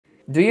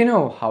Do you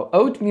know how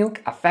oat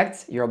milk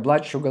affects your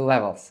blood sugar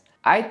levels?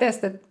 I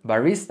tested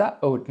Barista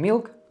oat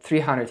milk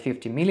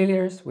 350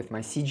 milliliters with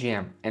my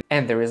CGM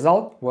and the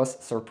result was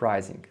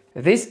surprising.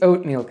 This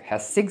oat milk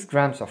has 6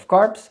 grams of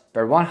carbs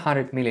per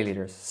 100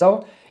 milliliters,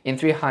 so in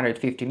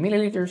 350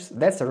 milliliters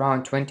that's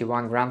around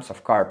 21 grams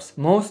of carbs,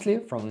 mostly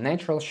from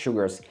natural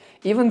sugars,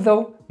 even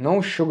though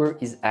no sugar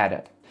is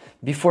added.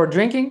 Before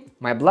drinking,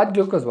 my blood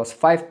glucose was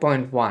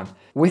 5.1.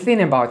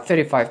 Within about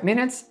 35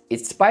 minutes,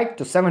 it spiked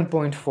to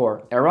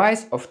 7.4, a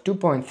rise of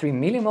 2.3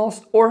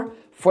 millimoles or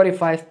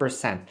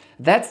 45%.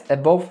 That's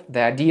above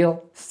the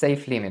ideal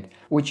safe limit,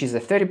 which is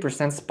a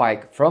 30%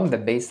 spike from the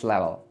base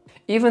level.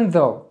 Even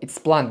though it's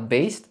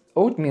plant-based,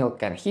 oat milk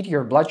can hit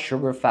your blood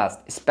sugar fast,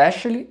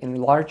 especially in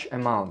large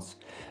amounts.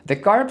 The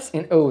carbs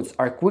in oats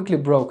are quickly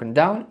broken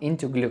down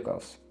into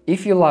glucose.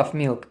 If you love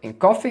milk in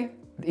coffee,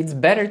 it's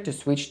better to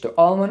switch to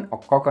almond or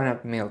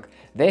coconut milk.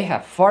 They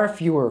have far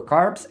fewer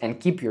carbs and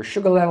keep your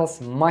sugar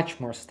levels much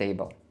more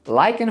stable.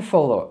 Like and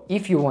follow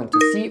if you want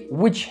to see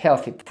which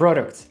healthy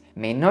products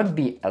may not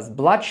be as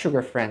blood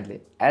sugar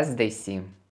friendly as they seem.